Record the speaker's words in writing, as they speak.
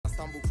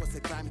stumble across the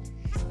grime.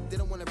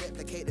 Didn't want to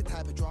replicate the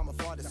type of drama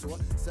father saw.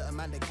 Certain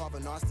man they carve a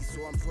nasty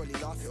saw and probably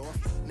laugh it off.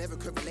 Never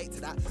could relate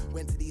to that.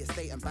 Went to the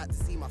estate and back to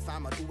see my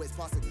fam. I'd always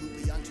pass a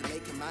groupie young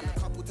Jamaican man. A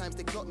couple times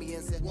they clocked me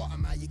and said, what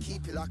am I? You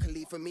keep it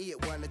luckily for me.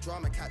 It weren't a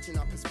drama catching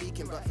up and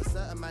speaking. But for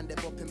certain man they're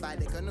bopping by,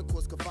 they're gonna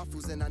cause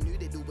kerfuffles. And I knew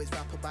they'd always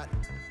rap about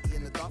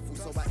in the duffel.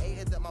 So I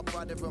hated that my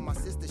brother and my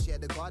sister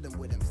shared the garden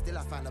with him. Still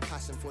I found a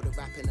passion for the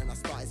rapping and I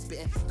started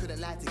spitting. Couldn't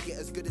lie, to get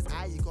as good as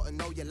I, you gotta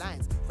know your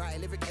lines. Write a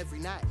lyric every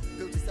night,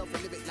 build yourself a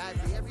lyric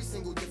library, every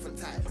single different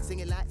type.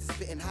 Singing like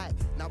spitting hype.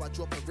 Now I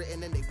drop a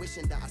written and they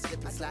wishing that I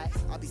slip and slide.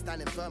 I'll be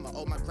standing firm, I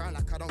hold my ground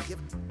like I don't give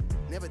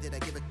a. Never did I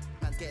give a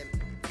man's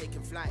getting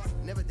taking flight.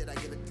 Never did I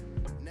give it,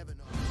 never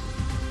know.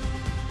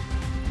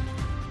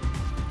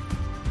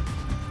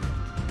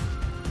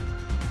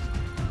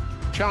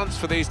 Chance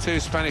for these two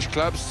Spanish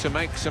clubs to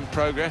make some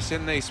progress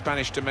in the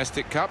Spanish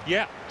Domestic Cup.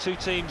 Yeah, two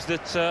teams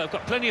that have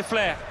got plenty of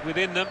flair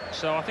within them,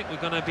 so I think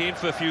we're going to be in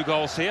for a few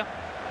goals here.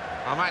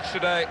 Our match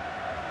today,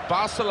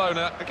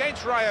 Barcelona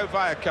against Rayo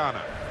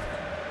Vallecano.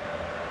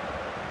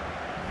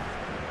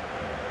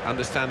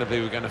 Understandably,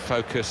 we're going to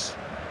focus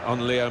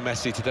on Leo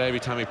Messi today. Every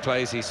time he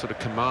plays, he sort of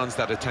commands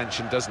that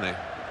attention, doesn't he?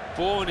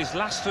 4 in his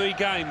last 3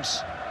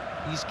 games.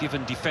 He's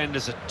given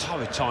defenders a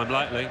torrid time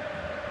lately.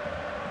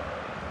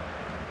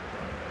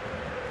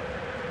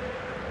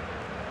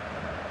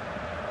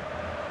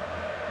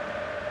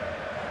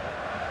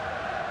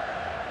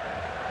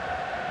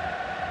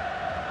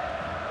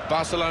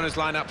 Barcelona's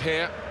line-up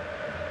here.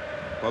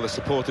 Well, the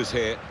supporters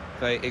here,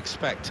 they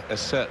expect a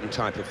certain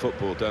type of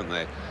football, don't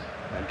they?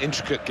 An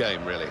intricate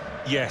game, really.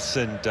 Yes,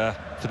 and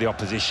for the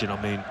opposition,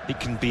 I mean, it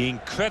can be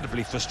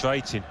incredibly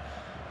frustrating.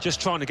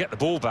 Just trying to get the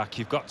ball back,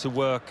 you've got to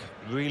work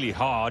really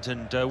hard,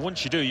 and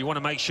once you do, you want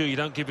to make sure you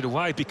don't give it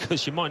away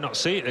because you might not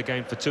see it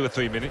again for 2 or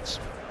 3 minutes.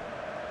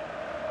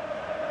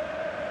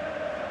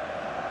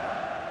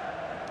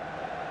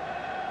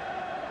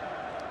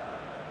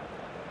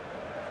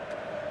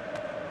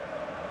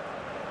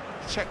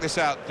 Check this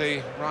out,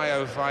 the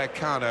Rayo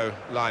Vallecano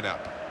lineup.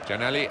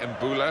 Janelli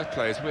Mbula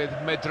plays with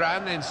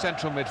Medran in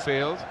central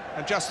midfield,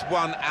 and just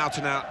one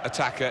out-and-out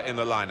attacker in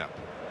the lineup.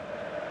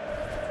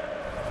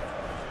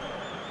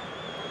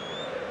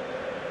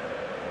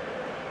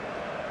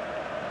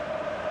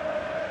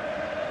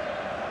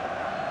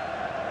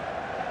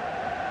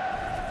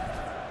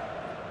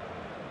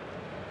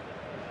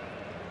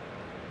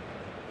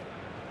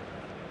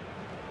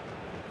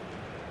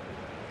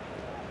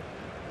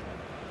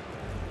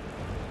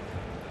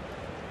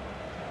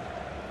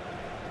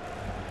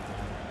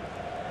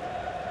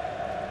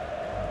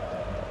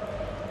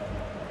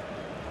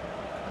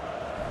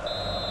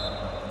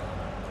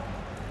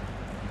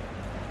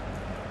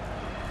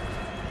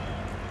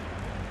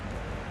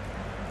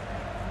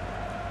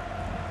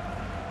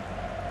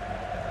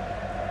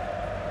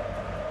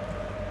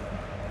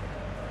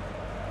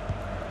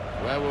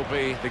 Where will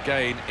be the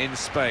gain in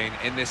Spain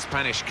in this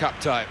Spanish Cup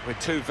tie with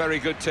two very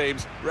good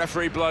teams?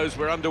 Referee blows,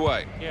 we're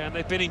underway. Yeah, and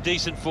they've been in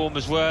decent form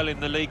as well in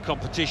the league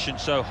competition,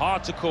 so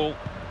hard to call.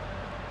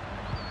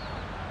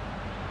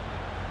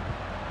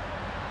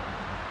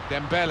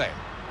 Dembele.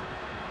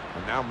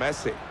 And now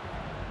Messi.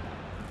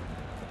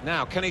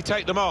 Now, can he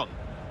take them on?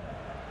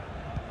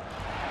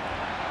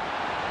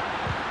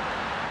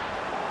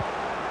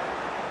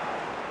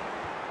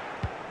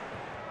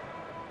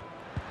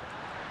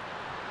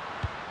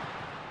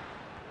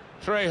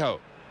 Trejo.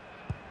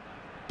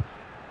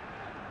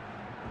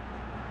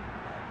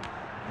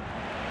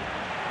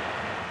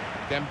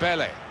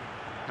 Dembele.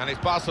 And it's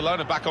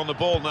Barcelona back on the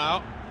ball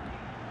now.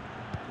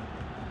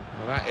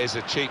 Well, that is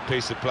a cheap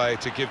piece of play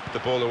to give the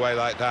ball away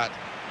like that.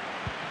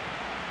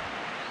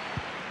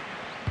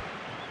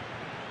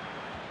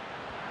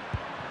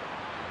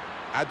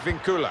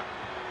 Advincula.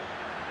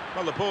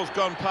 Well, the ball's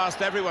gone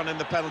past everyone in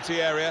the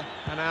penalty area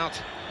and out,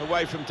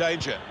 away from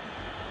danger.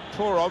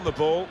 Poor on the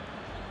ball.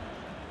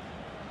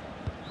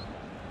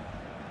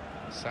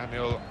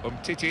 Samuel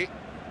Umtiti,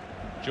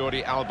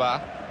 Jordi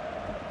Alba,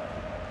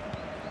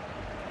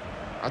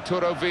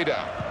 Arturo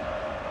Vidal.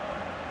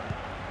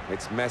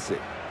 It's Messi.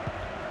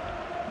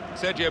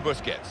 Sergio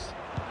Busquets.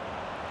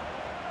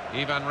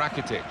 Ivan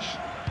Rakitic.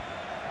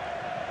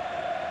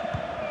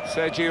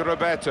 Sergio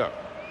Roberto.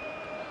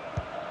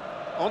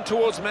 On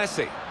towards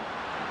Messi.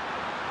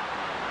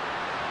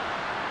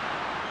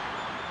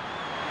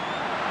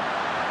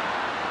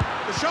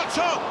 The shot's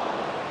on!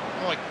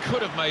 Oh, it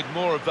could have made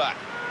more of that.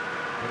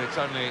 But it's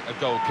only a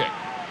goal kick.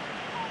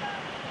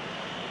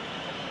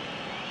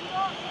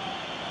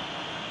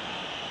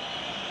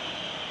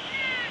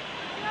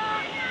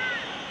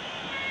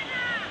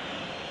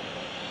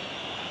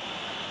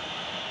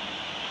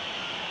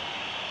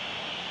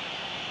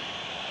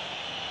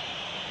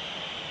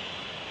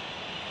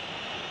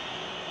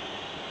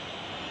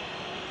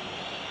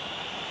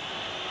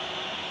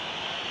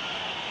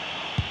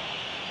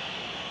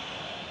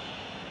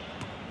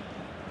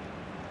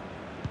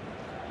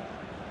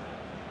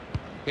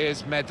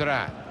 Here's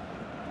Medran.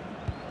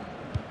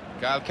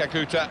 Gal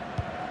Kakuta.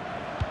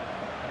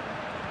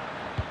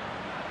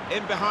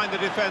 In behind the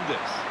defenders.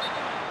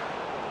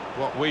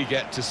 what we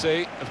get to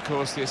see. Of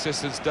course, the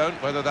assistants don't.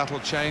 Whether that'll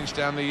change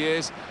down the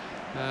years,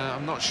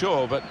 I'm not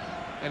sure. But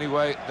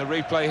anyway, the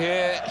replay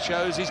here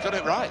shows he's got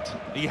it right.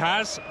 He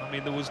has. I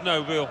mean, there was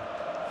no real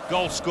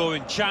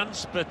goal-scoring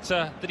chance, but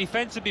the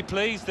defence would be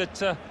pleased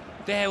that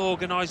their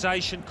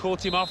organisation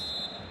caught him off.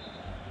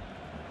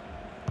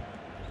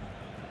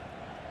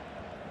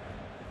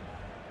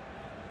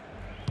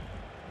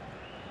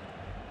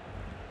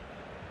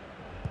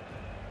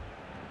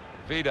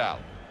 Vidal.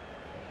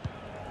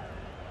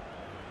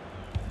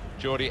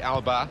 Jordi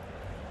Alba.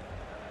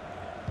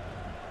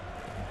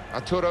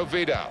 Arturo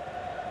Vidal.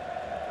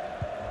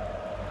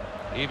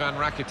 Ivan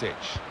Rakitic.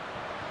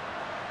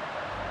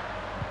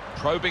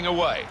 Probing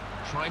away,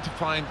 trying to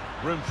find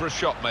room for a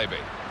shot maybe.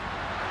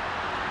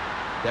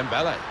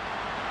 Dembele.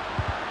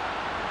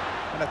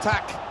 An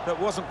attack that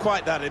wasn't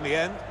quite that in the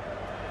end.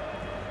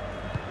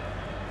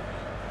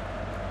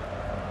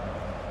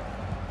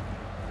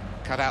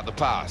 Cut out the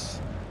pass.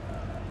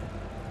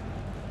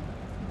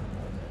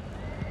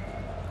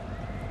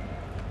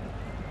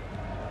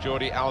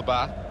 Jordi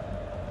Alba.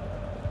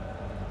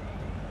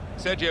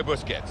 Sergio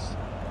Busquets.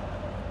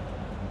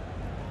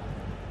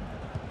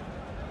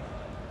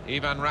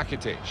 Ivan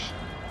Rakitic.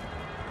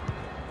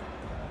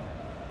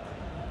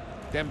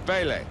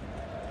 Dembele.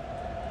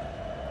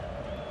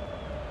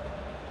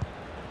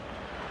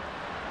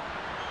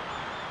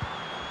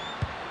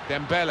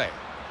 Dembele.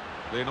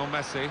 Lionel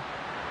Messi.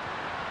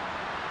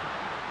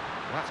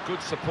 That's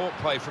good support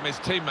play from his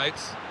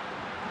teammates.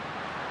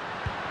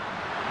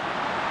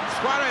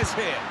 Suarez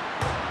here.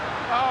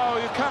 Oh,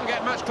 you can't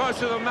get much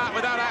closer than that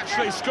without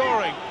actually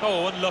scoring.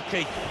 Oh,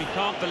 unlucky. He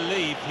can't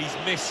believe he's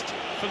missed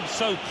from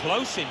so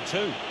close in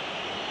too.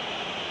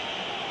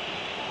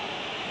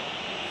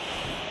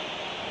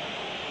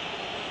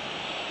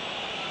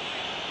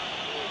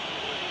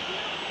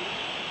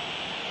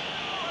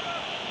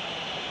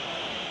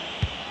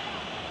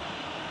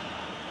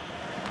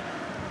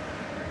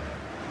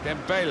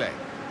 Dembele.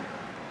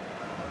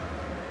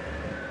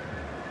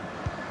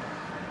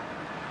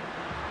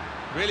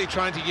 Really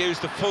trying to use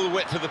the full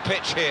width of the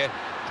pitch here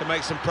to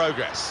make some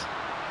progress.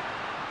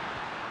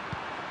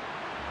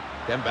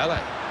 Dembele.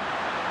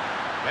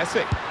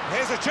 Messi.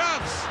 Here's a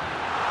chance.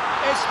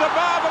 It's the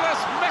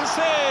marvellous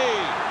Messi!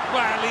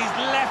 Well, he's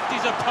left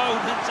his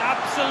opponents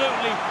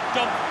absolutely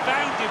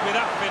dumbfounded with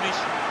that finish.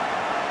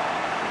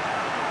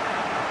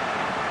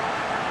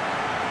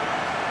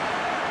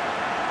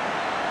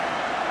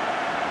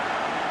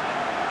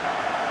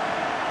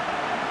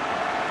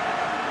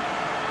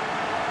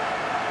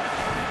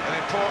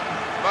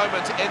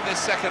 Moment in this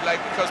second leg,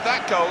 because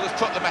that goal has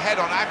put them ahead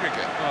on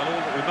aggregate. Well, all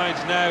that remains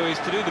now is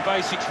to do the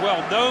basics well.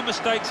 No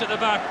mistakes at the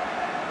back.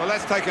 Well,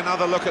 let's take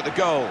another look at the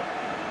goal.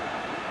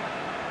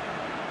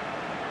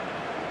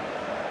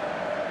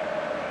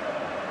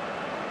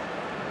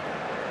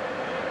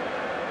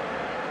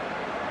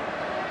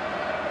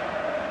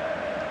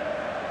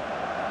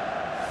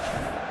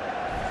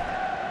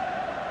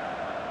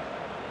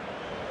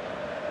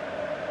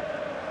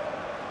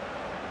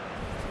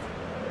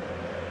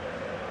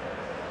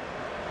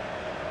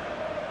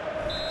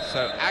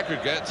 So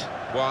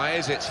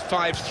aggregate-wise, it's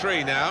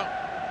 5-3 now.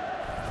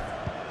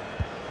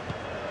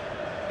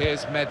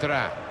 Here's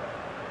Medra.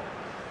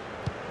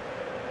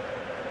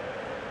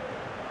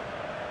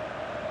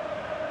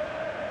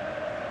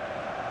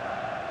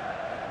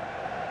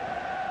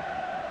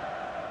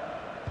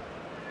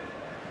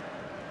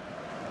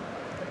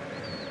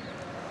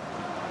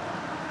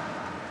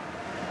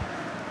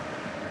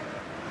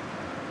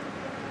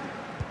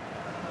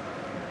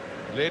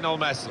 Lionel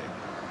Messi.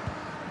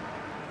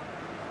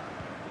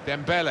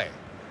 Dembele.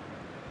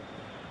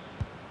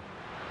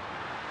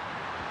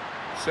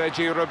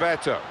 Sergio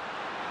Roberto.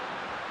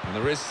 And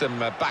there is some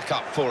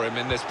backup for him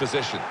in this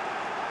position.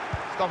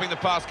 Stopping the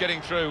pass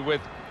getting through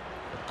with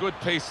a good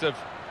piece of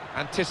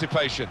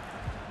anticipation.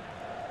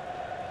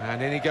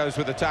 And in he goes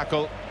with the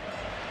tackle.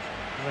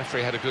 The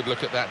referee had a good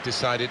look at that,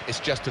 decided it's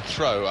just a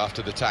throw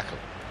after the tackle.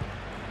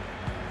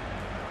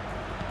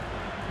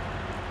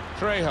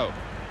 Trejo.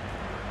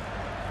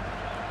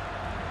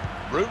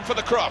 Room for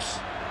the cross.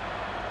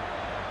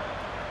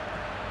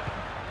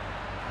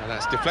 And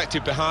that's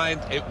deflected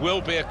behind. It will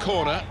be a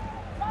corner.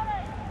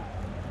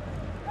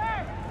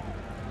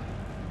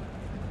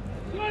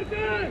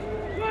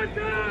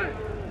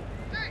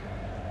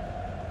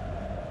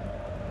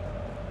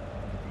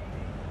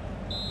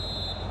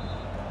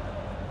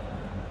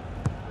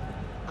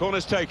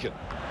 Corner's taken.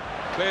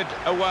 Cleared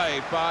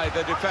away by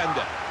the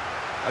defender.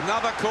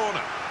 Another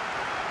corner.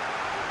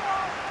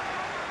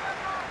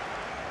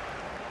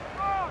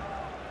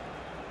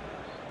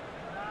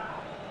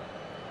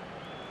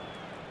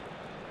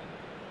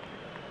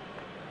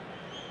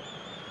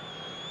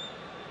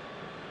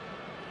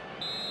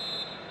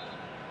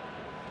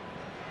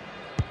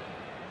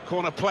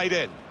 Corner played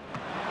in.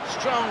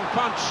 Strong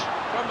punch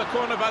from the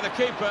corner by the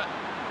keeper.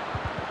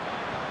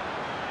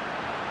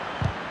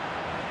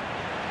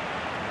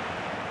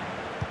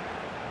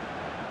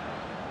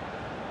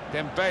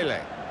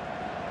 Dembele.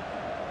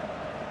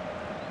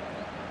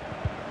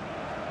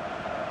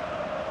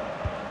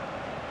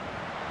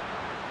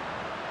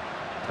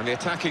 And the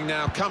attacking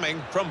now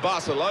coming from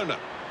Barcelona.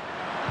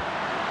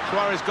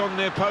 Suarez gone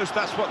near post,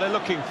 that's what they're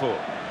looking for.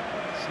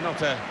 It's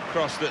not a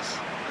cross that's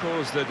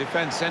caused the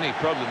defence any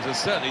problems, and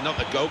certainly not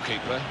the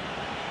goalkeeper.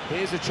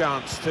 Here's a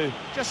chance to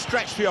just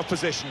stretch the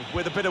opposition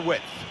with a bit of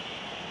width.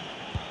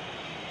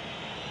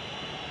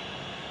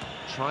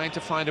 Trying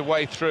to find a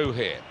way through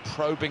here,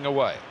 probing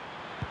away.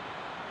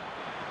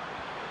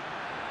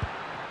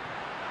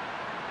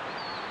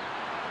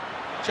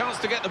 Chance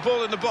to get the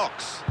ball in the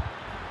box.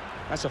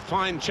 That's a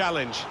fine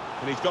challenge,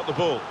 and he's got the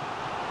ball.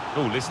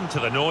 Oh, listen to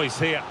the noise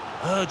here.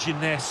 Urging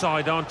their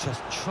side on to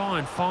try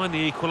and find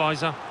the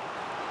equaliser.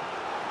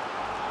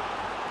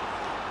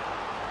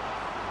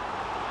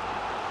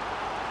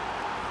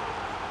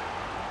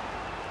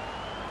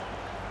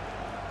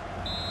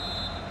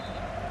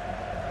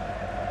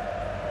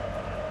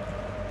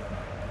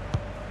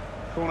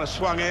 Corner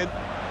swung in.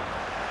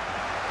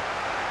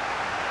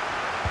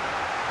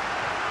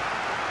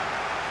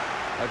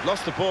 They've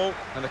lost the ball,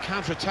 and the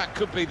counter-attack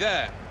could be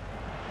there.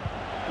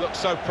 Looked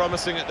so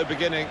promising at the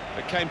beginning,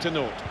 but came to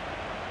naught.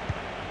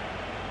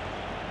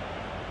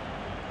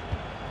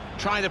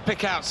 Trying to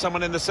pick out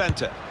someone in the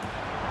centre.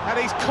 And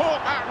he's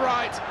caught that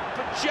right,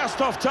 but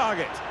just off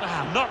target.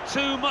 Not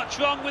too much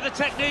wrong with the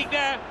technique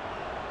there.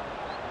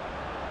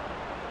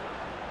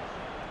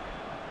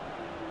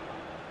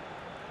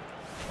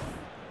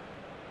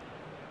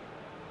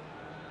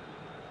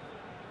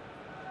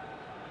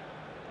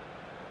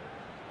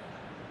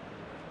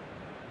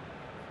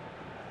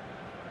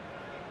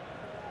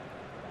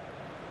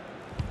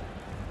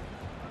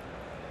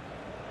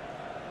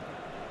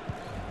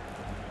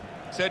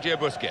 Sergio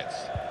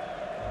Busquets.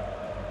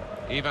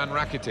 Ivan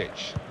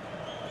Rakitic.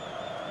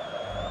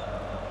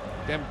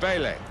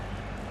 Dembele.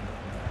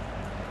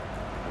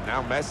 And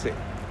now Messi.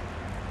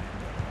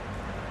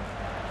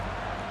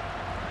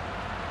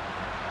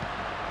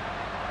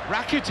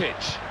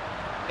 Rakitic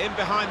in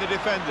behind the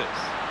defenders.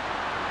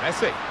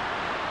 Messi.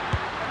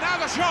 And now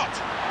the shot!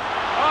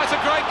 Oh, it's a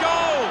great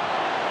goal!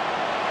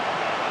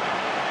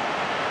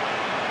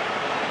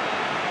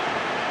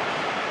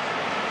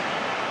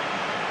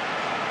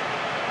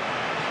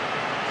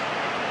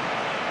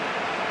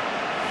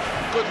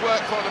 Good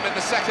work for them in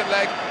the second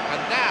leg,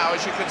 and now,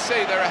 as you can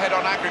see, they're ahead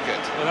on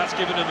aggregate. Well, that's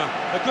given them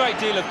a great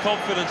deal of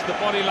confidence. The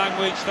body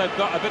language, they've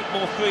got a bit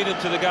more freedom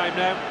to the game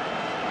now.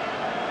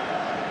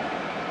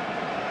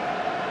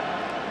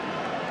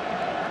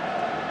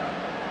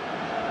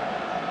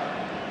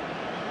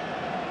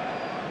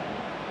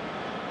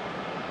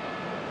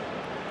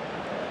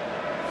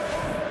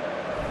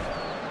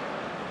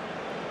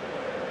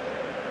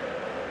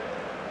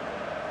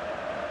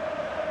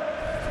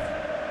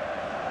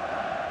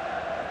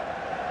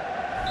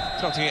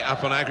 Totting it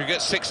up on aggregate,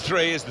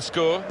 6-3 is the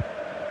score.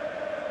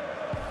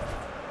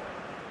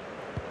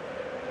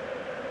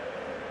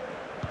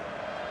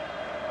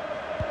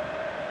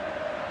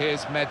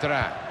 Here's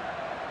Medra.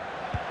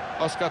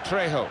 Oscar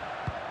Trejo.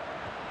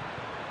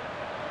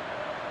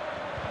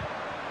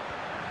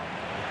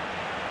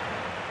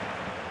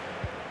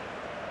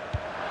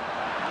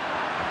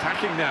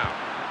 Attacking now.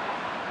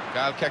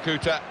 Gael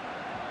Kakuta.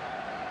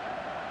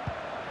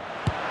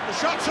 The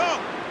shot's on!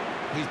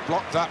 He's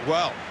blocked that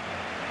well.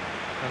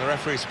 And the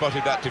referee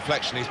spotted that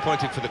deflection. He's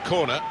pointed for the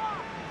corner.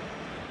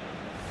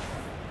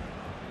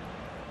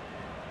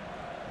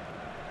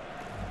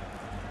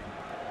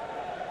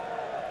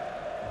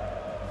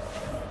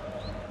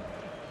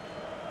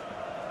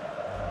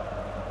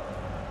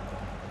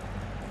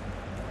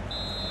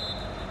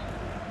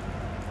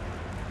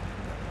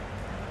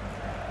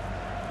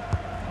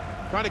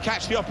 Trying to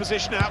catch the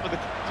opposition out with the...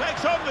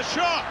 Takes on the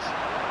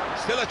shot!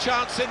 Still a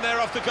chance in there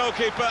off the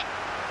goalkeeper.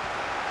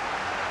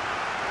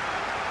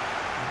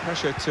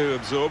 Pressure to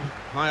absorb,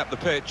 high up the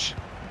pitch.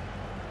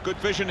 Good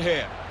vision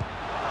here.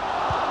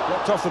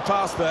 Blocked off the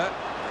pass there.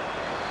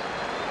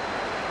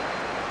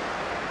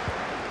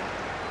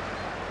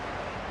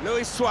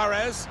 Luis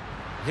Suarez.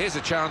 Here's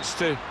a chance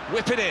to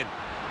whip it in.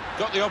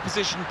 Got the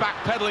opposition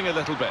backpedaling a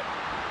little bit.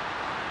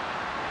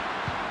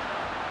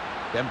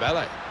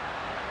 Dembele.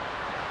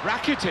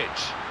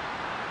 Rakitic.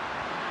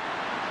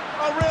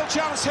 Oh, real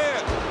chance here.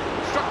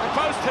 Struck the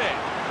post here.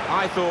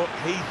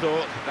 He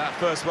thought that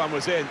first one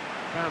was in.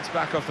 Bounced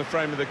back off the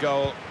frame of the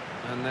goal,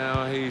 and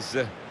now he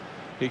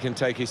can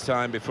take his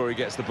time before he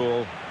gets the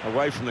ball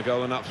away from the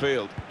goal and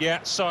upfield. Yeah,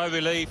 sigh of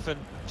relief and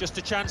just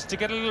a chance to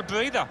get a little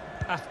breather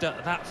after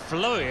that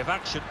flurry of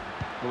action.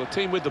 Well, the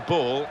team with the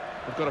ball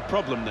have got a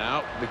problem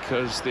now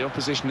because the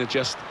opposition are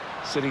just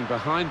sitting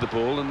behind the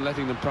ball and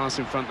letting them pass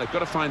in front. They've got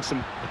to find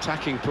some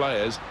attacking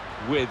players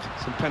with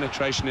some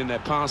penetration in their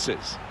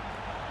passes.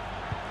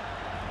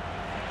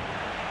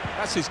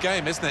 That's his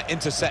game, isn't it?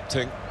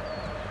 Intercepting.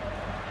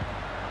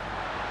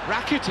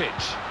 Rakitic.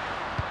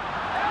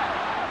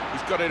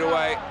 He's got it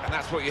away, and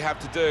that's what you have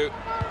to do.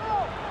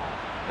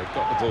 They've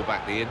got the ball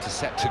back. The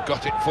interceptor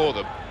got it for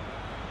them.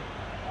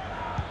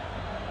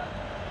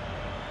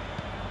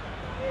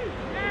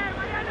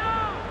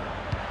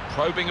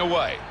 Probing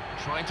away,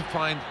 trying to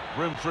find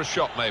room for a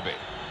shot, maybe.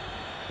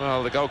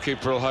 Well, the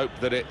goalkeeper will hope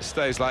that it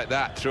stays like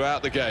that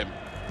throughout the game.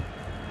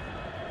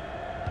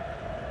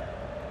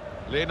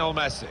 Lionel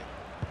Messi.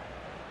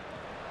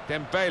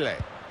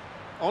 Dembele.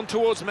 On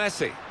towards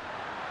Messi.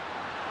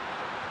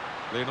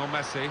 Lionel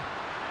Messi.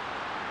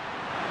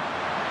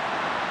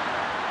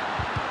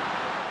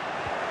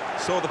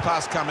 Saw the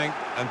pass coming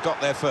and got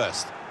there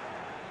first.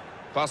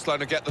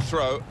 Barcelona get the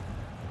throw.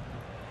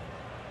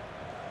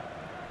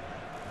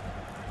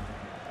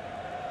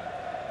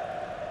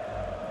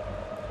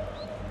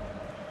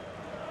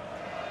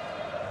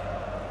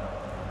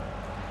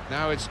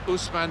 Now it's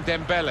Ousmane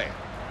Dembele.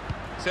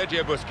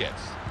 Sergio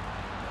Busquets.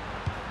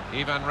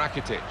 Ivan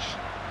Rakitic.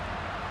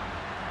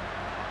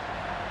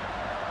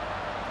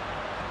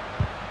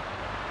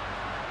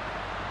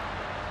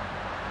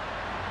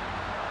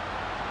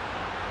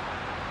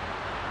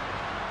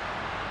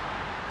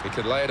 He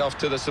could lay it off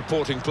to the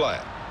supporting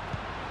player.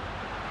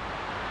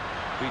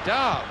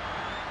 Vidal.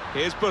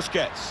 Here's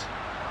Busquets.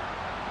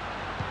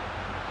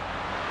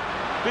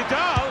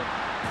 Vidal.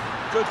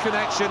 Good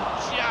connection,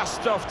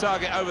 just off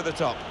target, over the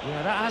top.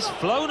 Yeah, that has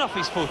flown off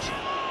his foot.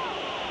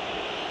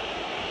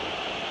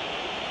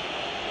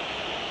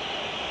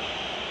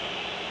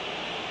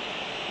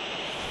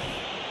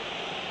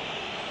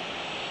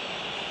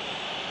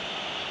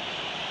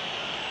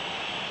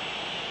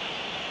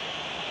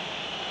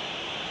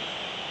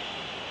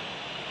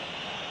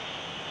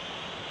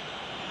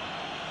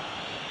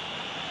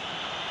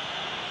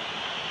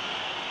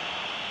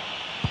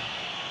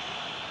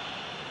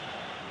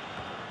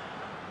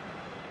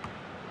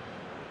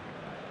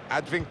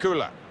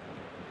 Advincula.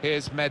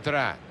 Here's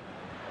Medran.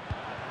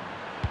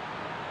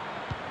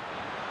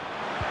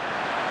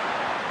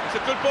 It's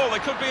a good ball, they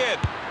could be in.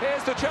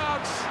 Here's the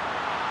chance,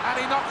 and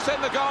he knocks in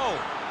the goal.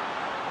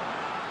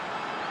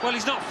 Well,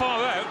 he's not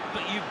far out,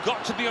 but you've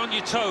got to be on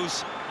your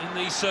toes in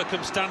these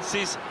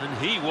circumstances, and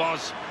he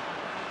was.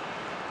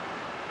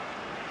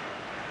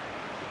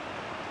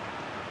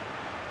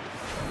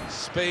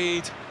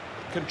 Speed,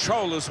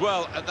 control as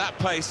well at that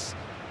pace.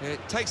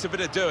 It takes a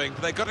bit of doing,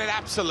 but they got it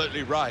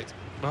absolutely right.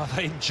 Well,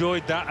 they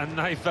enjoyed that, and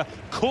they've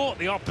caught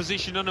the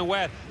opposition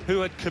unaware,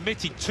 who had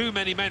committed too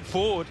many men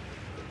forward.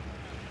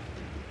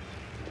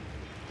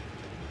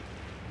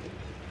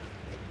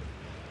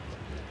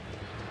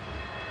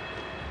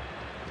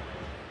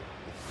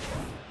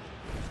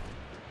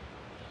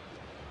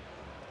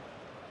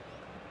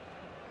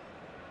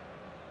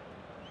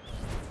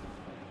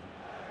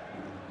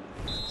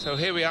 So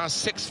here we are,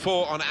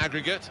 6-4 on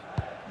aggregate.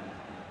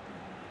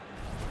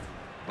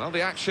 Well,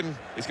 the action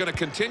is going to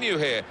continue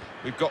here.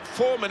 We've got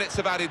 4 minutes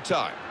of added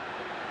time.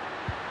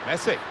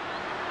 Messi.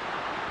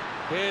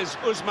 Here's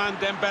Ousmane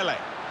Dembele.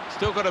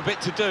 Still got a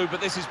bit to do, but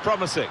this is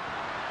promising.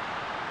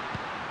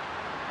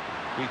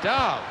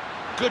 Vidal.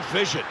 Good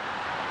vision.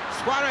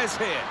 Suarez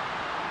here.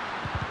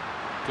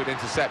 Good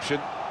interception.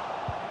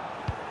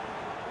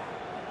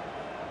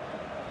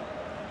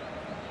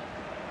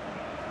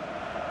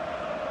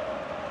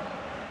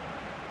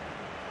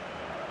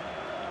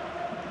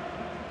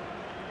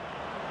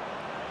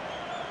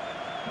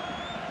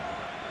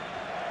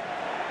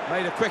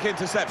 Made a quick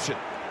interception.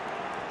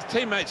 His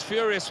teammates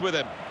furious with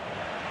him.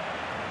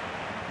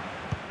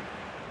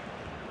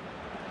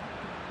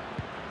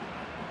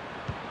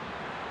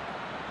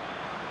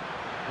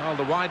 Well,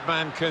 the wide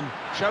man can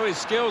show his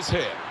skills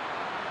here.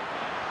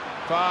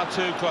 Far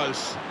too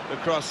close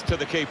across to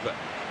the keeper.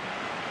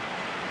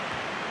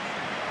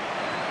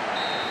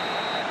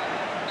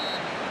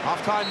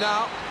 Half-time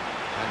now,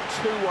 and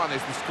 2-1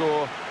 is the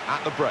score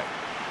at the break.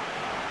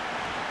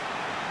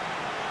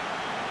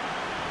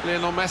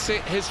 Lionel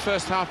Messi, his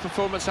first half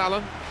performance,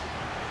 Alan?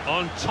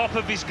 On top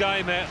of his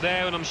game out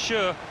there, and I'm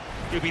sure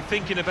he'll be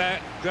thinking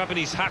about grabbing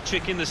his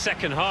hat-trick in the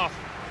second half.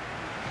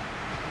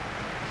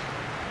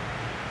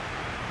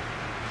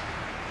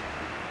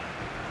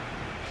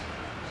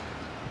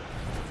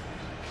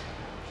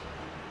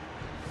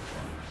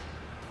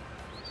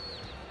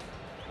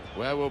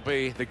 Where will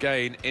be the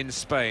gain in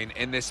Spain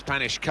in this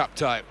Spanish Cup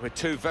tie with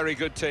two very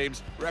good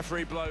teams?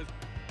 Referee blows.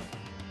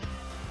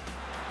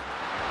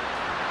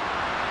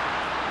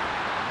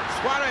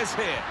 Suarez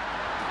here.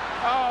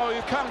 Oh,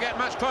 you can't get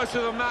much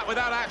closer than that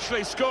without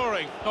actually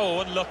scoring.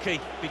 Oh,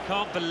 unlucky. We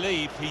can't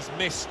believe he's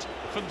missed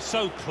from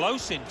so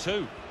close in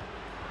too.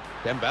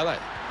 Dembele.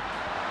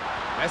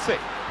 Messi.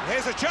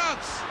 Here's a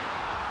chance.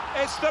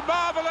 It's the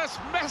marvellous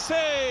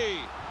Messi.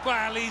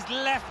 Well, he's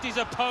left his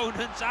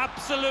opponents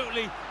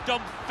absolutely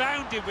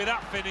dumbfounded with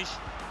that finish.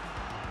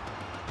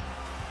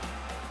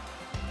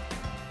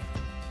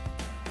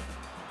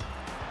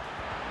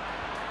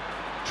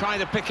 Trying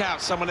to pick out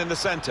someone in the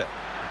centre.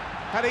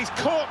 And he's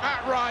caught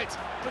that right,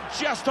 but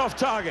just off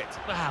target.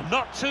 Wow,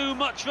 not too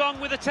much wrong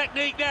with the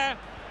technique there.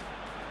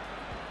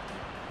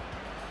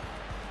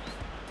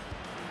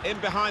 In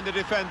behind the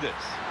defenders.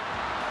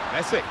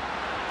 Messi.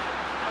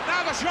 And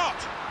now the shot.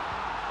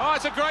 Oh,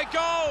 it's a great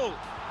goal.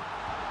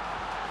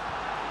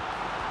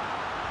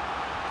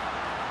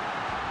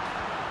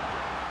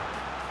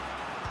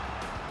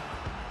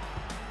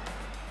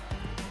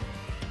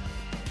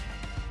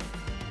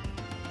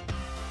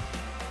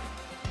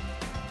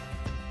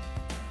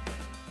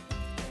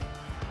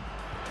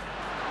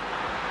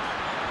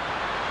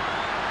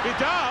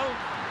 Vidal,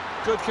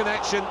 good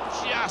connection,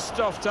 just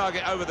off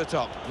target over the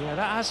top. Yeah,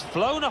 that has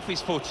flown off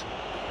his foot.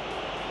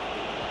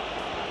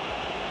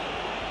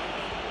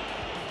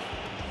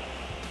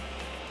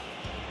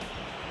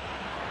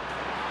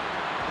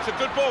 It's a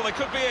good ball, they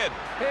could be in.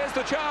 Here's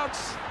the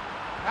chance,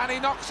 and he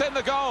knocks in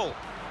the goal.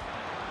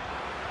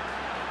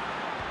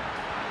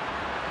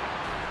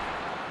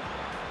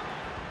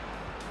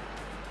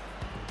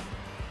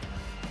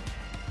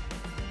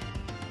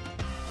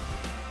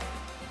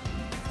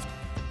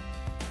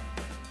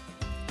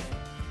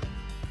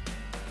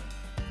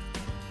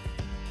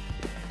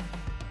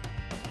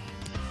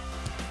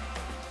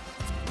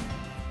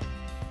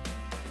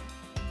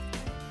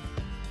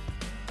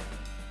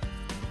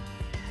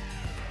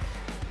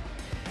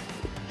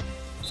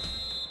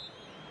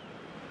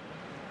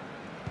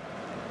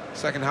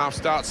 Second half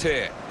starts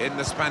here in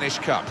the Spanish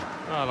Cup.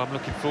 Well, I'm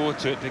looking forward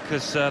to it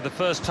because the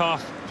first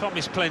half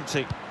promised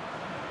plenty.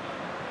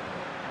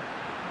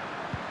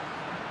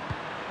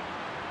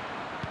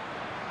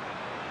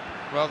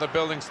 Well, they're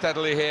building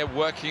steadily here,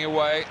 working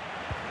away.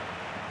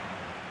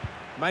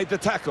 Made the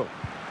tackle.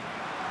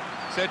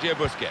 Sergio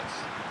Busquets.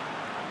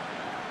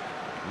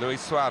 Luis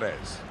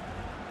Suarez.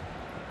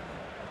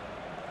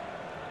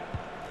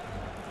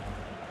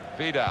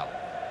 Vidal.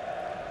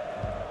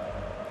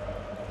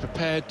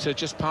 Prepared to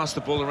just pass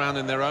the ball around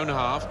in their own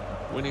half,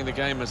 winning the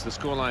game as the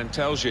scoreline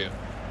tells you.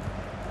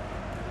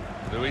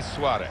 Luis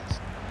Suarez.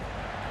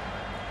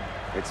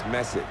 It's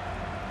Messi.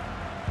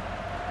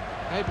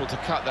 Able to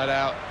cut that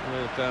out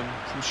with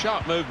some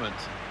sharp movement.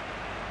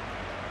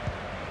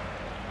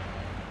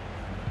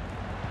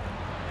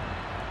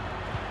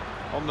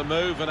 On the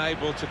move and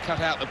able to cut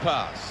out the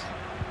pass.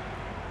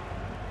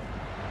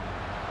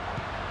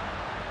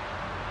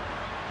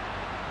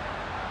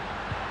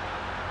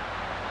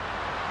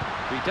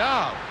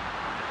 Vidal.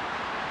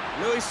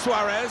 Luis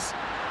Suarez.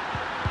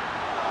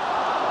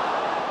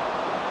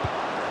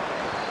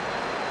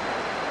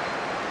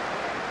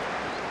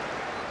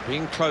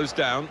 Being closed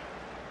down.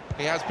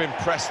 He has been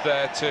pressed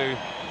there to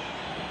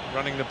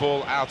running the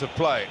ball out of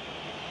play.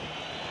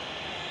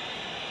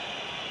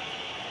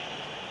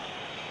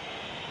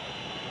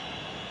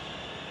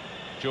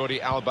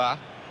 Jordi Alba.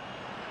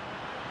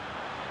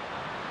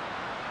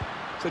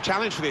 It's a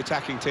challenge for the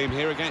attacking team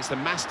here against the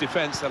mass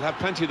defence. They'll have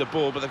plenty of the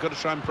ball, but they've got to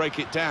try and break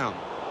it down.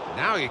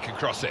 Now you can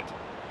cross it.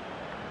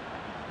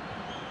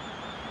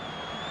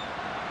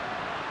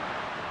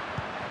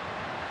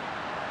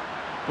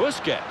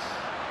 Busquets.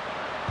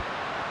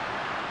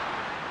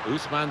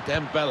 Ousmane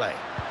Dembele.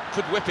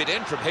 Could whip it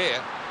in from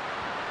here.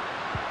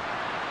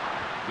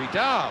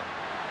 Vidal.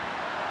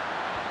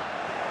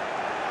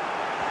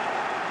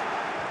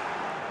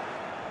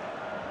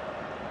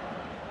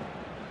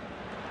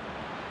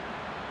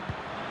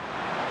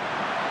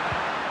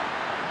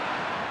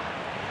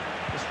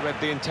 Just read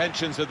the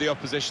intentions of the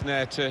opposition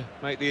there to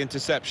make the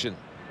interception.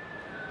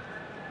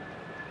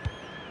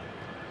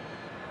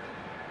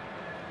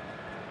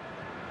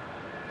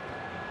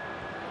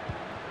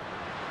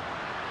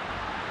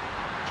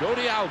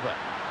 Jordi Alba.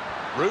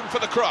 Room for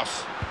the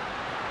cross.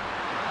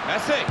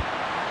 Messi.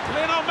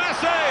 Lionel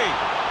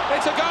Messi!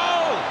 It's a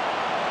goal!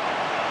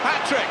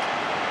 Hat-trick.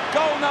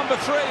 Goal number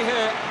 3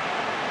 here.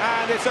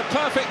 And it's a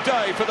perfect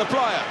day for the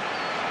player.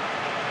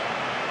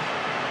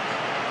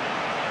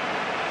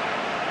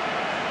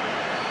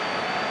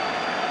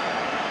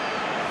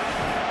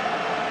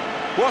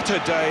 What a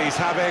day he's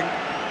having.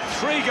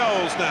 3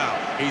 goals now.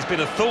 He's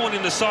been a thorn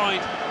in the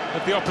side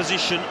of the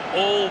opposition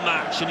all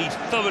match, and he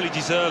thoroughly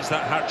deserves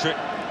that hat-trick.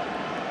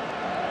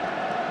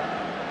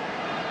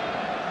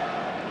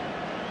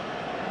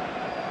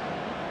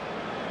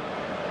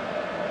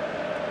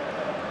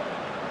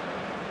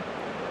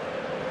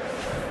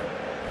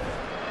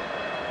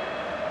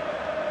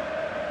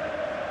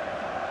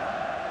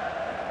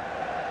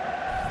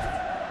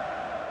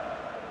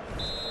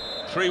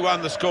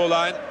 (3-1) the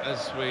scoreline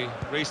as we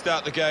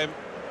restart the game.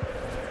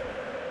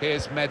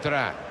 Here's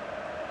Medra.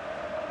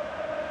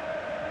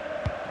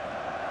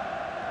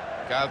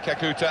 Gal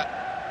Kakuta.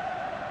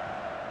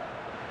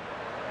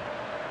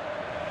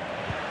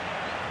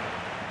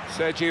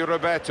 Sergi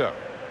Roberto.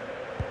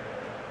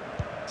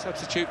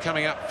 Substitute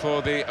coming up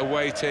for the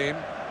away team.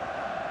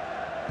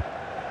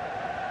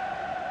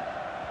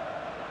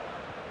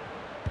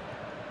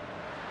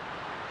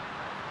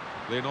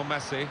 Lionel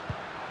Messi.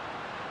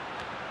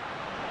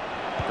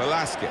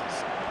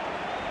 Velasquez.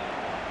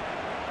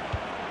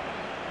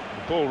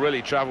 The ball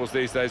really travels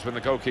these days when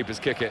the goalkeepers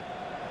kick it.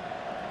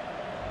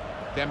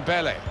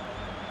 Dembele.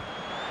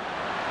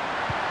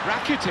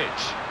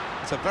 Rakitic.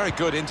 It's a very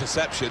good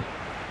interception.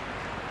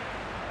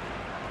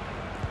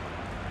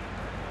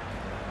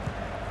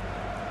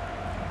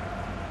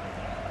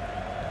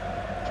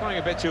 Trying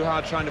a bit too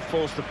hard, trying to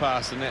force the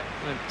pass, and it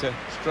went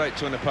straight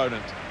to an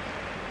opponent.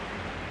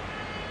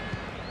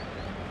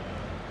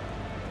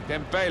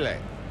 Dembele.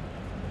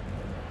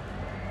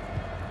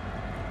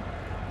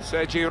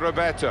 Sergi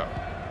Roberto.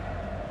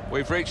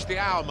 We've reached the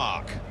hour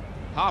mark.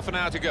 Half an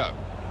hour to go.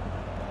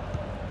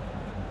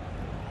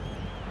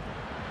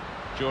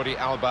 Jordi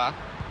Alba.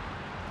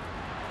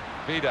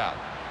 Vidal.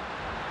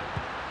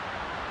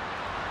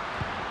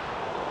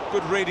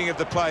 Good reading of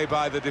the play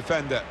by the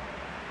defender.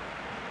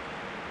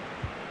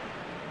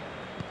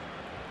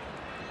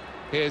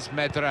 Here's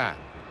Medran.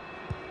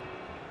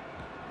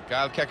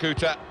 Gal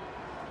Kakuta.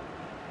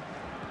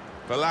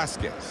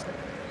 Velasquez.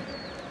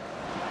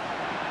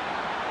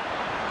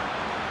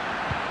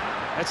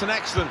 It's an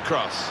excellent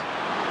cross.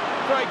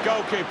 Great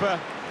goalkeeper,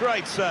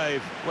 great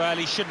save. Well,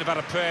 he shouldn't have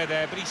had a prayer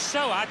there, but he's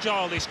so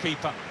agile, this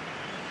keeper.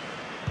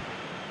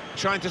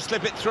 Trying to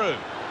slip it through.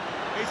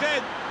 He's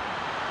in.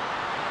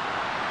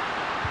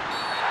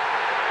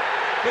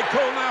 Big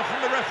call now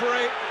from the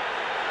referee.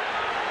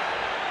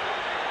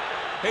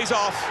 He's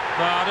off.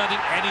 Well, I don't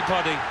think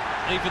anybody,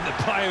 even the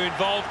player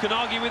involved, can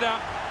argue with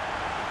that.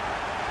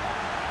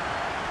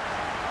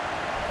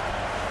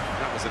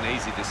 That was an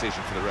easy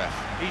decision for the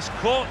ref. He's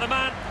caught the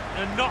man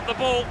and not the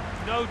ball.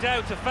 No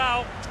doubt a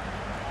foul.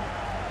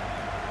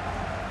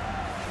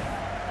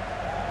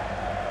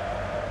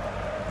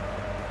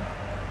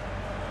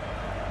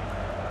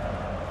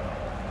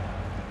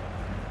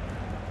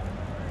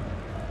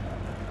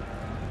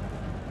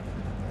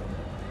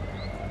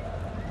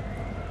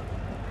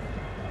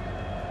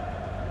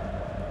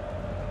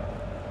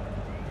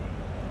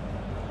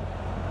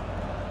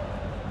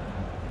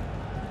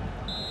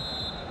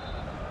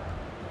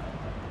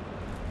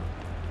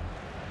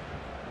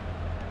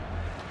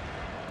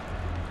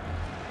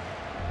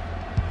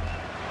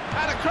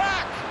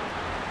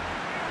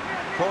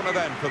 Corner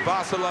then for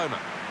Barcelona.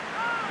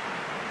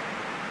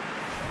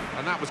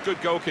 And that was good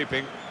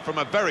goalkeeping from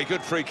a very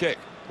good free kick.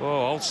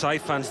 Oh, old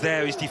side fans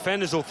there. His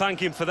defenders will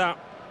thank him for that.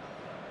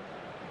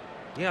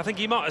 Yeah, I think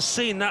he might have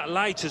seen that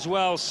late as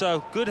well,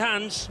 so good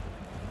hands.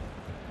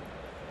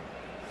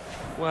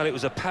 Well, it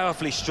was a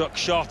powerfully struck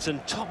shot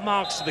and top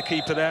marks to the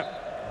keeper there.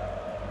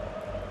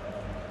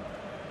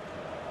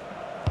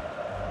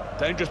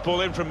 Dangerous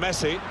ball in from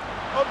Messi.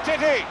 Oh, did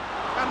he?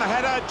 And the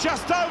header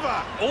just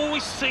over.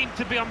 Always seemed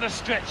to be on the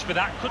stretch for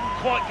that, couldn't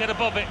quite get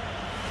above it.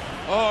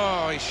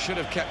 Oh, he should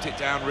have kept it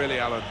down, really,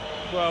 Alan.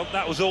 Well,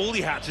 that was all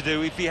he had to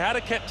do. If he had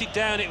kept it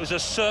down, it was a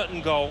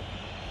certain goal.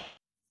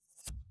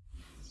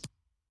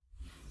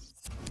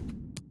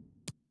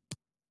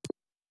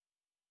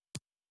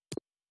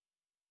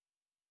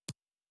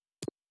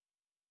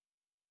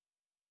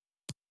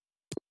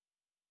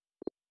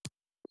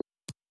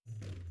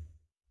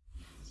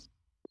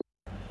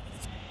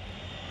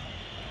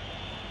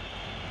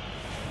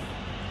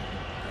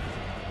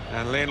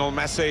 And Lionel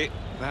Messi,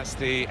 that's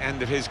the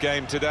end of his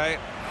game today.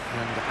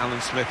 And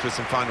Alan Smith with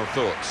some final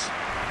thoughts.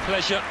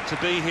 Pleasure to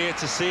be here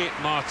to see it,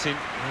 Martin.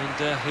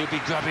 And he'll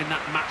be grabbing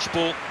that match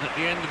ball at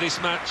the end of this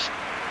match.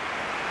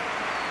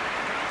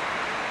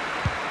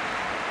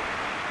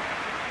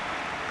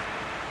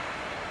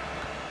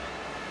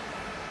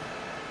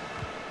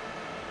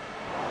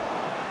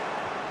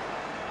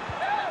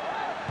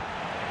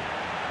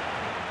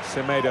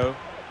 Semedo.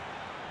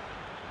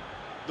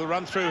 The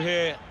run through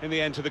here in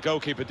the end to the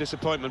goalkeeper,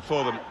 disappointment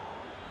for them.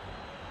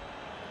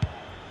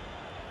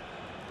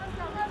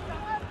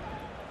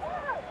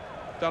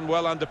 Done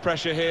well under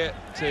pressure here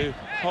to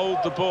hold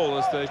the ball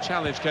as the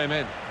challenge came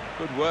in.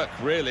 Good work,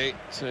 really,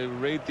 to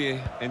read the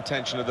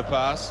intention of the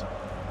pass.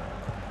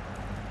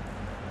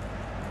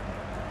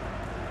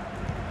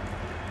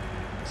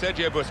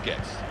 Sergio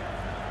Busquets.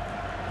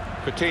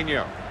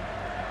 Coutinho.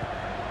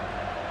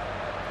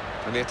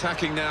 And the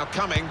attacking now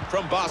coming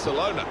from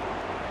Barcelona.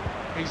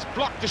 He's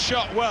blocked the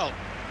shot well.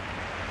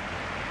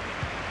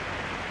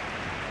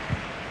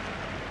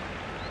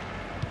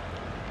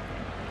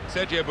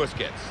 Sergio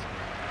Busquets.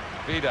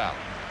 Vidal.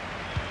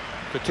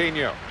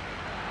 Coutinho.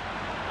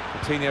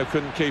 Coutinho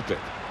couldn't keep it.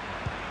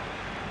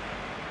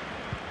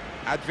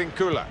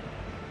 Advincula.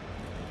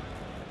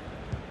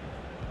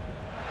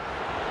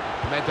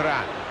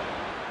 Medran.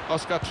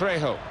 Oscar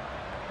Trejo.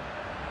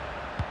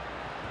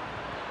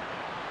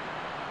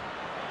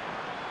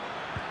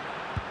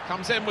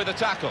 Comes in with a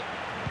tackle.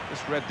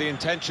 Just read the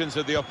intentions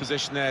of the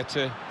opposition there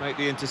to make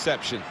the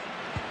interception.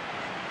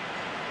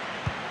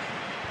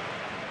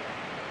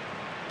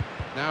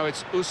 Now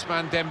it's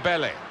Ousmane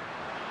Dembele.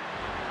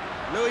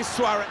 Luis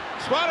Suarez.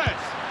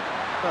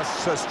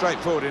 That's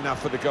straightforward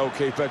enough for the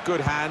goalkeeper.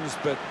 Good hands,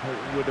 but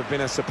it would have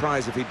been a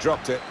surprise if he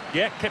dropped it.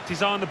 Yeah, kept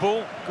his eye on the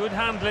ball. Good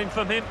handling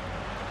from him.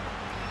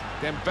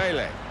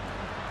 Dembele.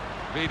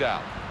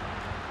 Vidal.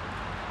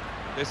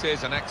 This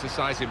is an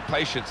exercise in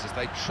patience as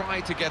they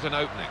try to get an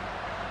opening.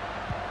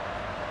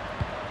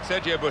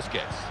 Sergio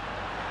Busquets.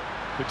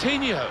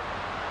 Coutinho.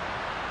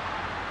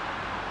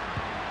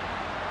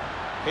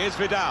 Here's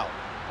Vidal.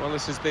 Well,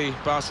 this is the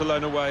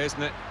Barcelona way,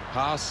 isn't it?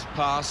 Pass,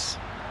 pass.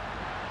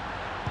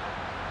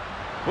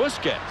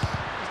 Busquets.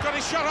 He's got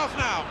his shot off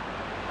now.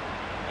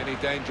 Any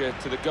danger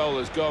to the goal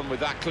has gone with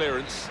that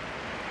clearance.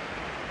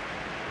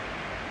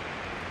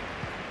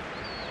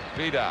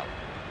 Vidal.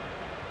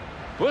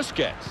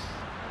 Busquets.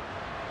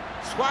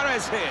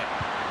 Suarez here.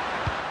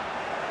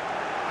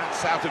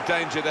 That's out of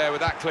danger there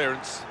with that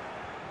clearance.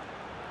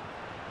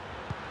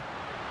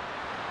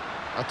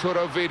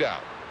 Arturo Vidal.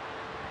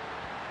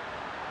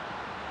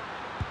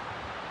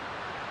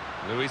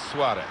 Luis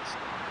Suarez.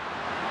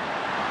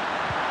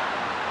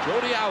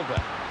 Jordi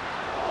Alba.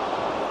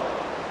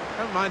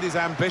 Don't mind his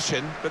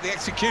ambition, but the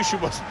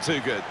execution wasn't too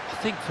good. I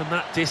think from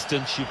that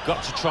distance, you've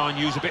got to try and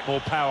use a bit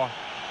more power.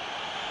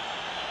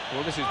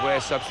 Well, this is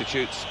where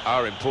substitutes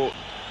are important.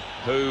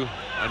 Who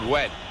and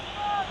when.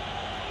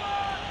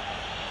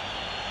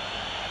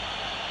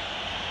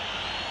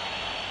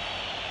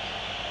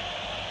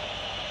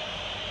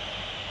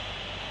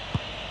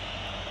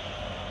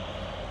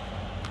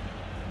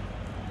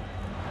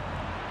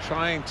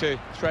 Trying to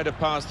thread a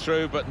pass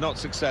through, but not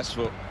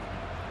successful.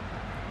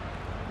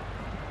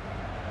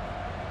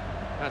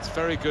 That's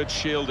very good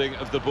shielding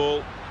of the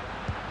ball.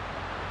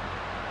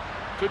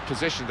 Good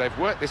position. They've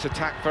worked this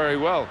attack very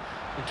well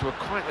into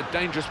quite a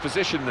dangerous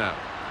position now.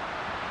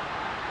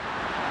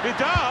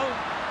 Vidal!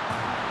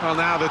 Well,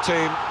 now the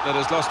team that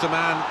has lost a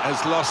man has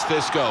lost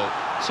this goal.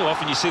 So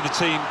often you see the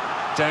team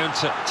down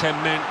to 10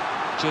 men,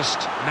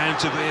 just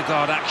mount a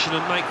rearguard action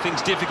and make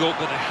things difficult,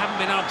 but they haven't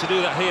been able to do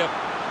that here.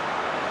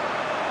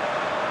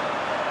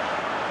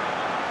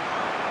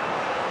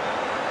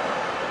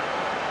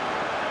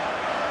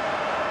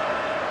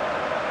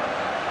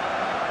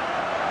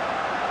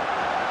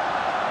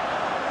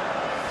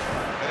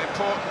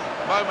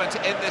 Moment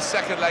in this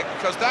second leg,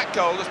 because that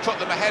goal has put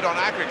them ahead on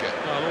aggregate.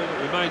 Well, all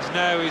that remains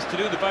now is to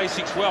do the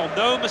basics well.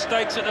 No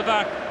mistakes at the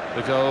back.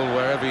 The goal,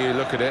 wherever you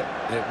look at it,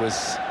 it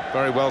was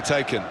very well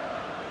taken.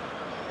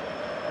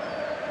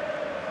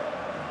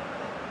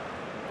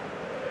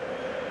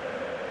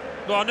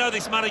 Well, I know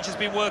this manager's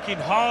been working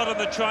hard on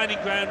the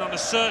training ground on a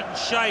certain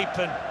shape,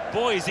 and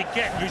boy, is it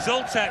getting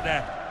results out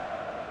there.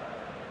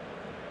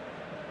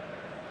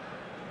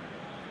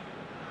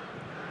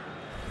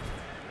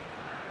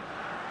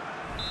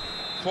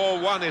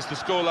 Four-1 is the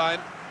scoreline.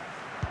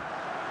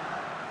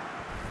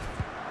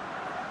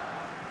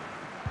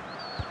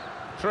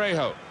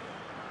 Trejo.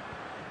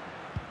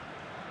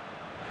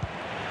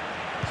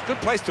 It's a good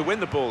place to win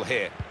the ball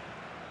here.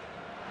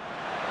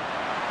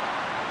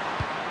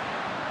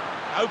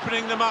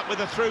 Opening them up with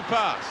a through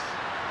pass.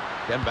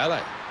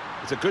 Dembele.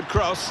 It's a good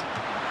cross.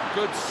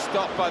 Good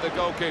stop by the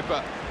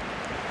goalkeeper.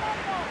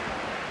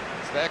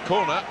 It's their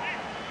corner.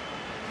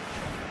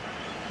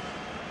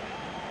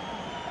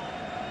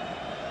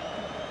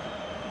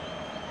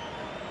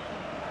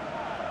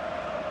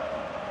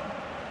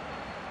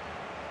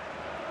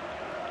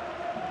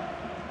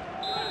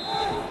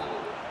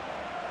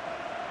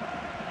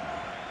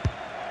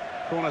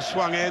 Corner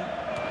swung in.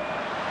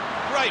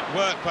 Great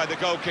work by the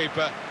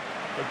goalkeeper.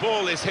 The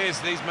ball is his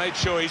and he's made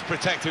sure he's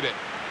protected it.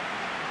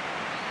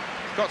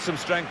 He's got some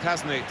strength,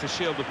 hasn't he, to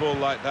shield the ball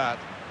like that.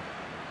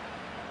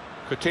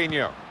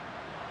 Coutinho.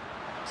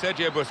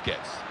 Sergio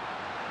Busquets.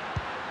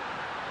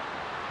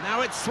 Now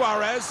it's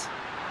Suarez.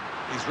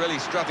 He's really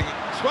strutting it.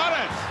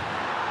 Suarez!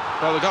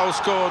 Well, the goal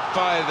scored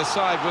by the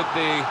side with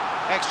the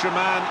extra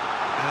man,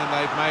 and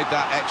they've made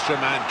that extra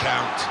man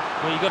count.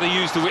 Well, you've got to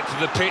use the width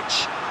of the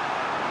pitch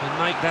and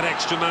make that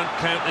extra man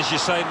count, as you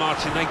say,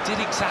 Martin. They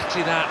did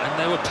exactly that, and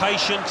they were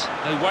patient,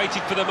 they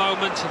waited for the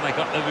moment, and they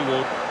got their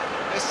reward.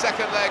 This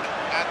second leg,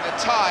 and the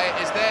tie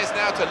is theirs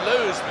now to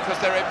lose, because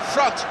they're in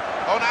front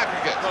on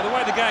aggregate. Well, the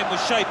way the game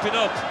was shaping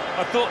up,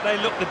 I thought they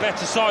looked the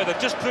better side. They've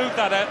just proved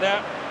that out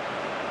there.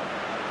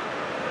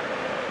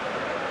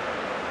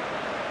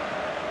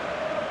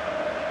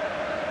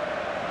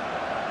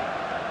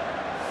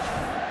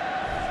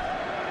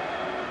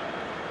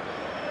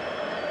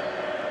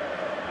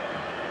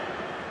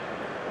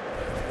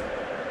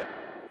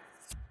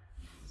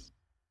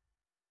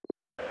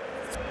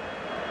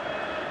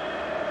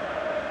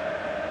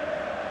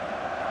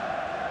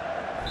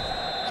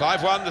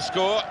 The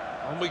score.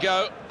 On we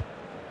go.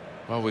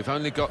 Well, we've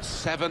only got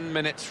 7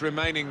 minutes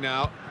remaining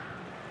now.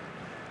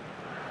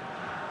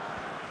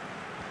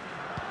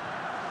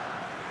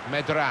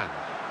 Medran.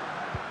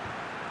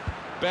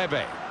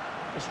 Bebe.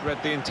 Just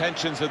read the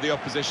intentions of the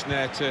opposition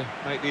there to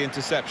make the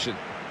interception.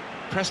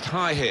 Pressed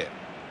high here.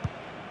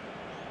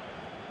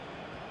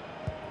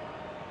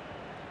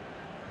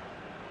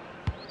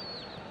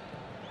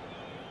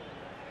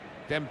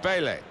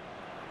 Dembele.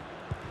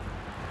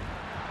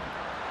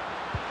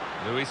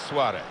 Luis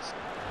Suarez.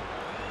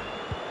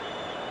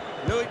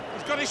 Luis,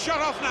 he's got his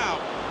shot off now.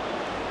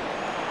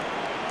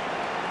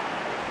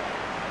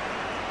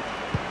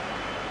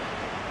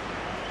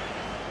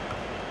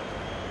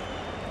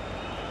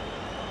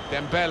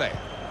 Dembele.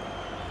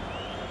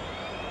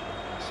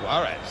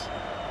 Suarez.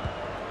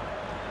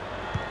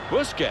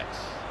 Busquets.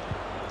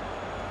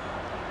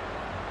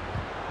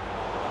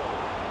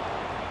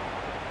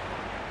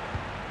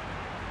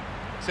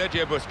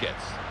 Sergio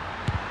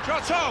Busquets.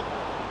 Shot on!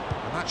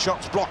 And that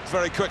shot's blocked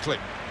very quickly.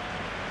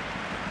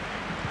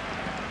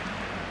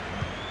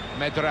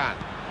 Medran.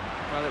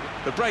 Well,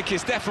 the break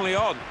is definitely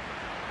on.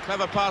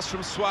 Clever pass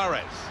from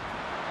Suarez.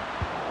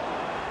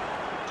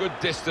 Good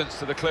distance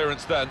to the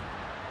clearance then.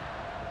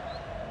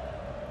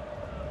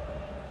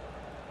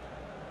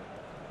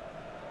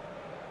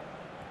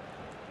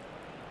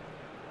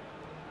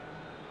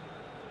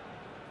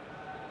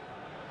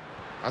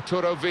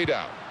 Arturo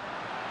Vidal.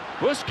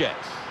 Busquets.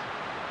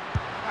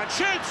 And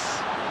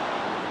shoots!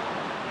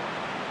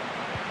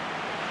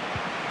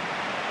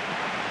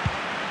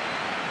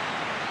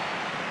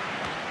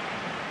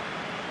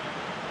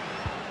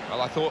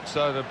 Well, I thought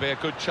so. There'd be a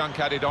good chunk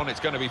added on. It's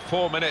going to be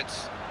 4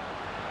 minutes.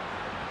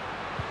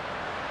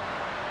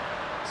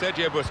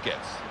 Sergio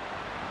Busquets.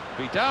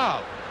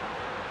 Vidal.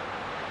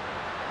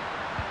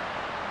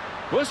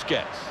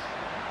 Busquets.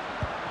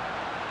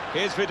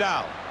 Here's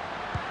Vidal.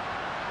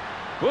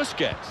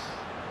 Busquets.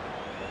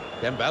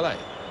 Dembele.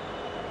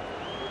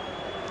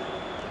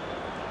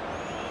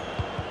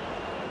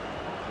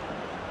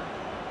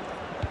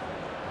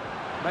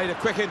 Made a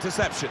quick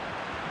interception.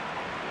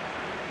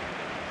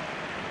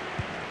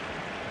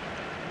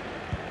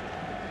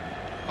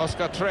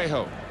 Oscar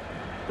Trejo.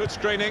 Good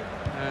screening,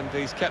 and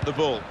he's kept the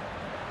ball.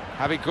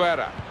 Javi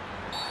Guerra.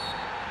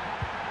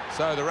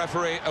 So the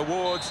referee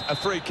awards a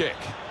free kick.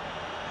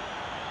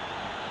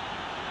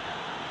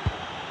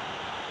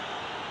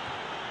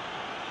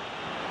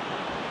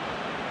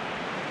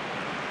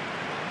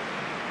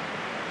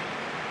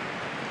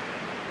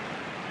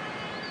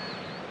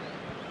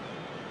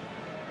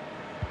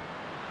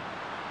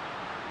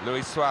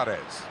 Luis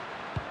Suarez.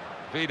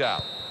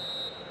 Vidal.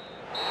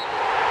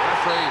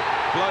 Referee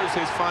blows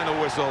his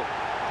final whistle,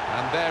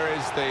 and there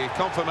is the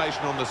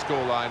confirmation on the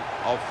scoreline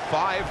of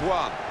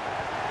 5-1.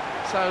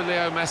 So,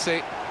 Leo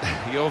Messi,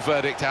 your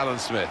verdict, Alan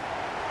Smith.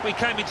 We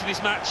came into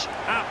this match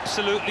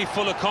absolutely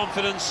full of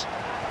confidence,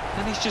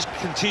 and he's just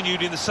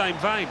continued in the same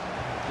vein.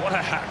 What a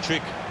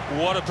hat-trick,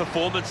 what a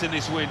performance in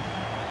this win.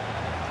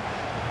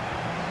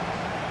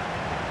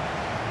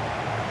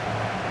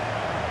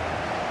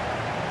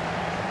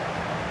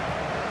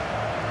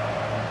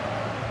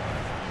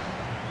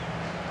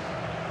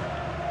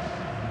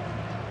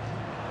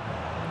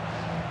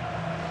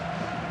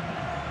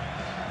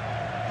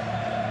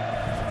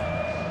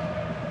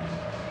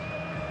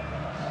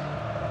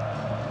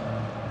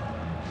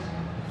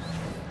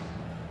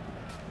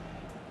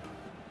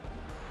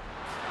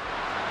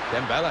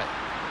 Dembele.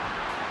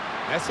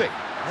 Messi.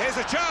 Here's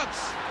a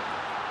chance.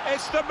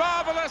 It's the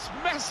marvellous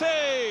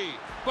Messi.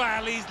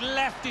 Well, he's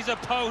left his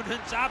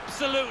opponents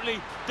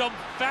absolutely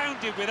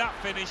dumbfounded with that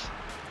finish.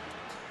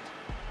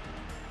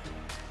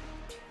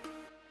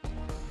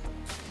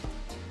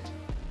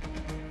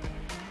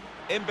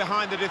 In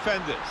behind the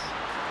defenders.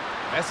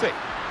 Messi.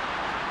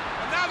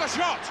 And now the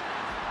shot.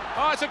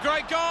 Oh, it's a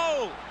great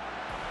goal.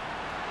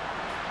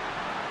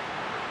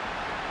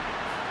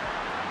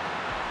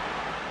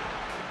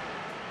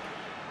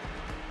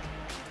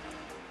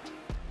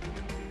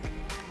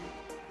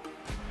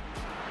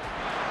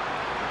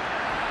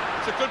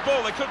 It's a good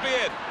ball, they could be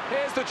in.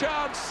 Here's the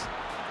chance,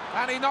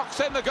 and he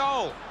knocks in the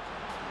goal.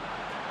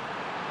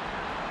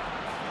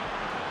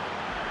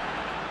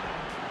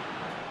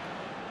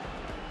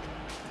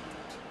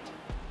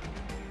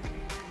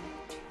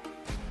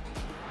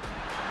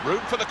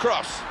 Room for the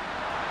cross.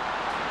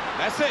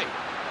 Messi.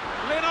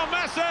 Lionel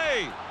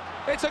Messi.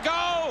 It's a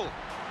goal.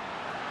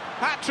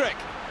 Hat-trick.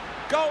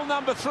 Goal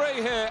number 3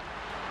 here,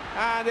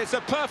 and it's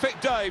a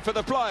perfect day for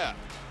the player.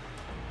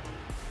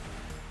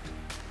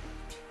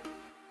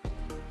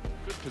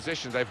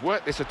 Position. They've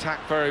worked this attack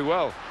very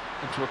well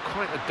into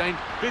quite a danger.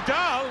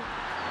 Vidal!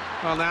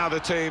 Well, now the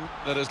team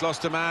that has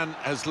lost a man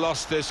has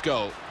lost this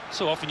goal.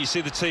 So often you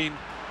see the team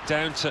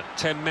down to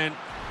 10 men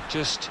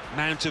just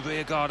mount a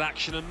rearguard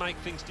action and make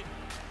things...